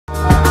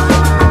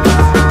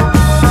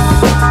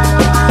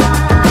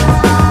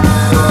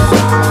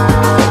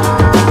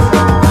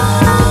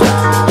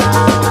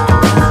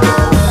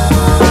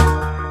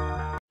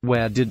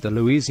Where did the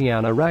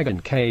Louisiana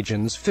Ragin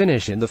Cajuns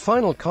finish in the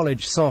final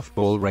College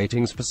Softball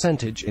Ratings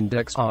Percentage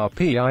Index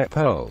 (RPI)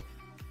 poll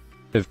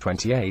of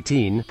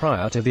 2018,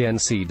 prior to the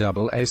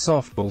NCAA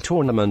softball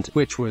tournament,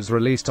 which was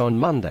released on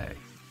Monday?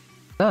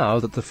 Now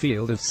that the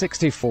field of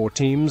 64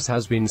 teams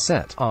has been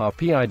set,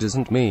 RPI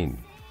doesn't mean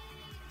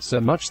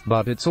so much,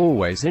 but it's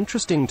always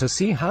interesting to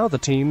see how the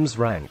teams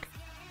rank.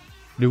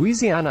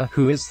 Louisiana,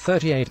 who is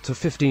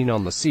 38-15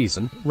 on the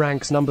season,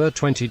 ranks number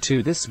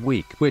 22 this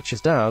week, which is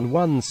down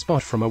one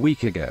spot from a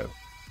week ago.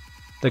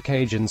 The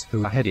Cajuns,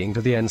 who are heading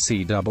to the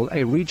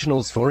NCAA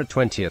Regionals for a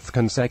 20th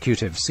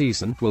consecutive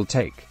season, will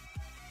take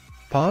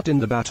part in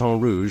the Baton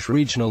Rouge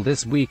Regional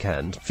this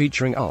weekend,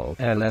 featuring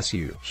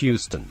LSU,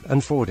 Houston,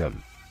 and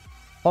Fordham.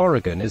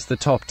 Oregon is the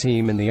top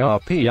team in the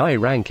RPI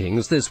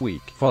rankings this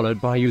week,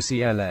 followed by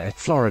UCLA,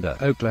 Florida,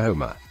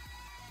 Oklahoma,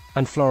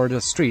 and Florida.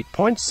 Street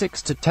point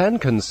 6-10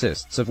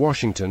 consists of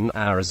Washington,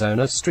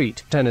 Arizona.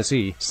 Street,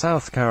 Tennessee,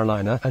 South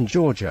Carolina, and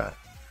Georgia.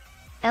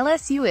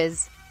 LSU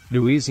is.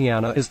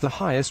 Louisiana is the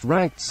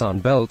highest-ranked Sun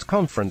Belt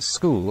Conference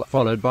school,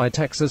 followed by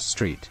Texas.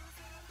 Street.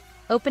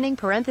 Opening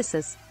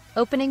parenthesis.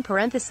 Opening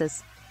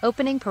parenthesis.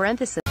 Opening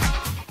parenthesis.